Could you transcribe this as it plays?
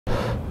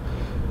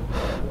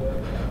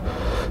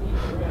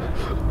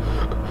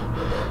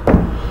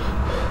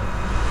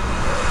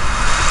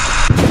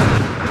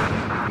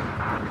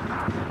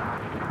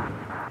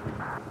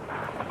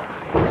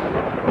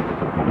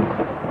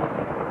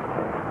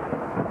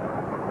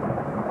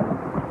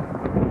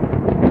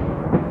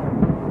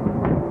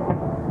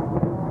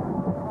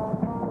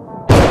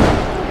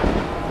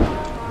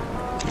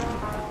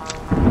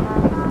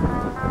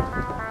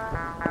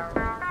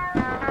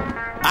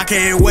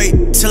can't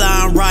wait till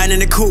I'm riding in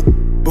the coupe.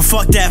 But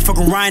fuck that,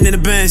 fucking riding in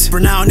the Benz. For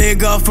now,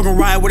 nigga, fucking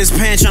ride with his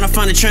pants, tryna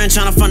find a trend,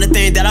 tryna find a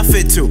thing that I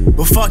fit to.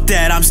 But fuck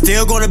that, I'm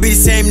still gonna be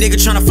the same nigga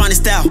tryna find a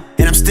style.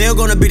 And I'm still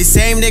gonna be the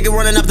same nigga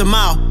running up the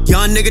mile.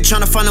 Young nigga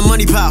tryna find a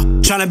money pile.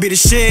 Tryna be the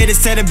shit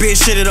instead of being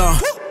shitted on.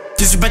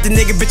 Disrespect the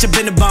nigga, bitch, I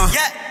been a bomb.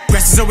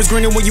 Grass is always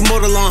greener when you mow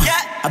the lawn.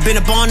 I been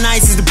up all night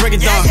since the break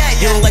of dawn.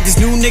 You don't like this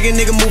new nigga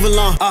move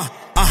along.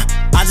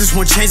 I just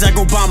want change like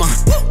Obama,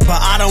 but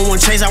I don't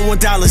want change, I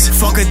want dollars.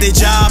 Fuck a day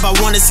job, I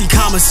wanna see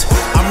commas.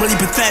 I'm really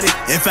pathetic.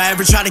 If I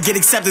ever try to get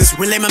acceptance,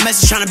 relay my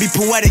message, trying to be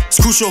poetic. It's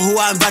crucial who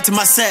I invite to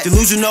my set.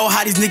 Delusional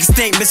how these niggas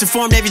think,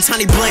 misinformed every time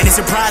they blink. They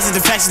surprised at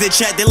the facts of their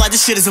chat. They like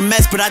this shit is a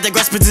mess, but I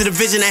digress to the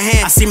vision at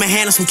hand. I see my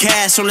hand on some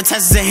cash, on the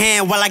tests at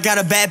hand, while I got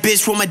a bad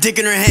bitch with my dick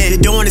in her hand.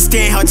 They don't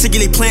understand how I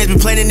articulate plans, been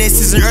planning this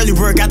since an early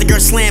work. Got the girl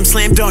slam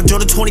dunk,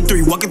 Jordan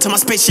 23. Welcome to my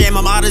space jam,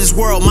 I'm out of this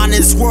world, mine in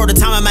this world. The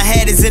time in my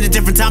head is in a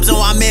different time zone.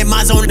 I'm in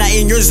my zone and I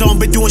in your zone.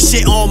 Been doing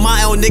shit on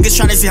my own. Niggas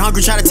try to stay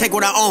hungry, try to take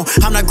what I own.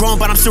 I'm not grown,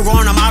 but I'm still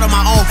growing, I'm out on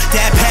my own.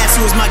 Dad passed,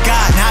 he was my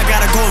God, now I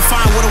gotta go and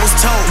find what I was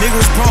told. Nigga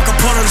was broke, I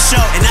put on the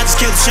show, and I just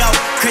killed the show.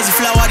 Crazy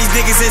flow, all these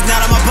niggas is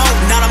not on my boat,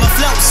 not on my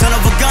float. Son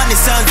of a gun, his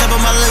son's up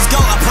on my let's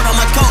go. I put on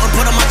my coat, and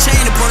put on my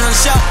chain, and put on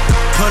the show.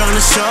 Put on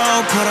the show,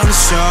 put on the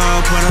show,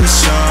 put on the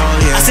show,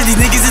 yeah. I said these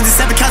niggas in the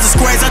 7 counts of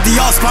squares out the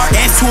all spark.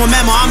 Dance to a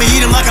memo, I'ma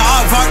eat him like an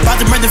aardvark. About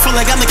to bring the feel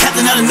like I'm the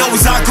captain of the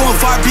Noah's Ark. Going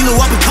far, below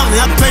up and coming,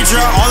 I'm the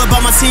patriarch. All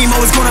about my team,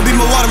 always gonna be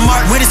my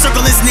watermark. When the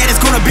circle is near,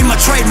 it's gonna be my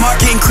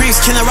trademark. Getting creams,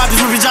 killing rappers,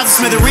 ripping jobs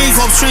to smithereens.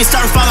 Rope strings,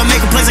 starting fire,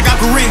 making plays like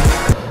I'm Kareem.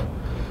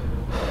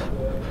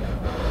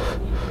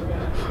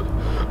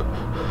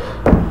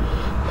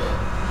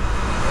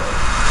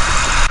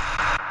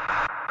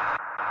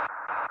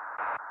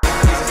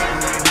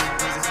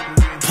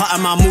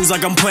 Plotting my moves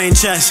like I'm playing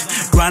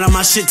chess. Grind on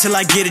my shit till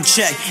I get a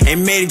check.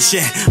 Ain't made it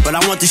yet, but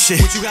I want the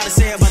shit. What you gotta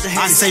say about the hate?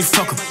 I say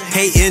fuck 'em.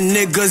 Hating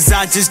niggas,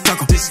 I just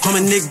duck 'em.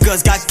 Humming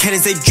niggas, got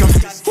cannons, they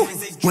jumpin'.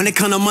 When it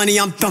come to money,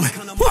 I'm thumbing.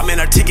 I'm an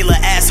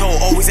articulate asshole,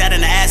 always adding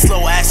the ass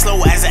slow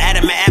as an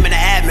adamant, I'm an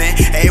admin.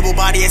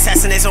 Able-bodied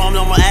assassinate, so I'm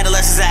no more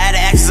adolescents. I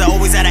added actions, I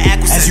always add an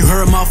acquisition. As you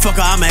heard,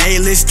 motherfucker, I'm an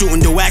A-list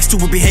student. Do act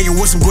stupid behavior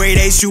with some grade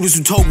A shooters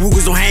who told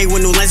Rugers don't hang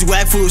with no lazy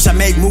whack fools. I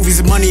make movies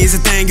and money is a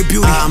thing of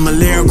beauty. I'm a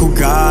lyrical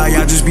guy,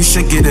 I just be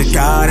shaking the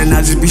God, and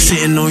I just be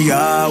shitting on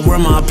y'all. Where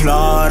my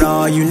applaud?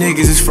 All you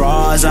niggas is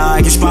frauds.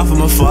 I get spot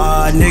from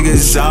afar.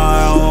 Niggas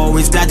are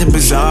always acting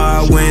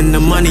bizarre when the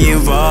money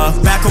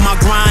involved. Back on my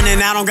grind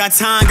and I don't got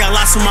time, got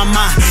lots on my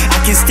mind.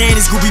 I can stand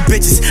these groovy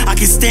bitches, I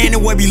can stand the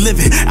way we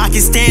living, I can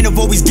stand of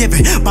always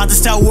giving. About to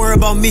start worrying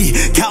about me,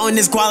 counting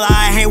this guala,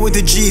 I hang with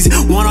the G's.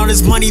 Want all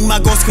this money, my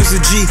ghost cause a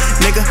G,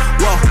 nigga,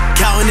 whoa.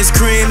 Counting this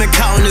cream and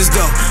counting this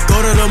dough.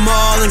 Go to the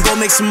mall and go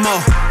make some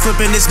more.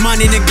 Flipping this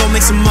money, then go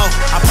make some more.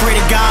 I pray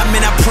to God,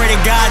 man, I pray to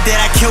God that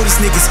I kill these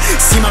niggas.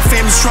 See my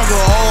family struggle,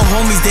 all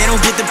homies, they don't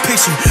get the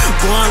picture.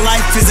 Going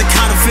life is a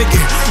kind of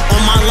figure.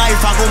 On my life,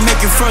 I go make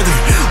it further.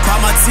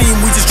 By my team,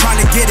 we just trying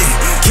to get it.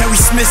 Carry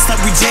Smiths like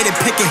we Jada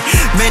Pickett.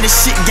 Man, this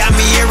shit got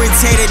me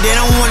irritated. They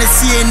don't wanna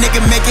see a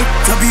nigga make it.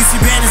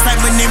 WC bandits like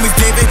my name is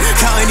David.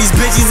 Counting these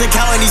bitches and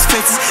counting these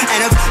faces.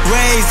 And up,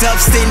 raised up,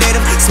 stay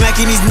native.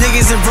 Smacking these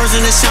niggas in version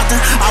of Shanta.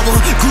 I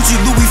want Gucci,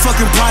 Louis,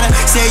 fucking Prada.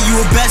 Say you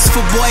a best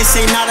for boy,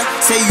 say nada.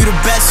 Say you the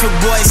best for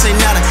boy, say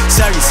nada.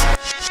 Serious.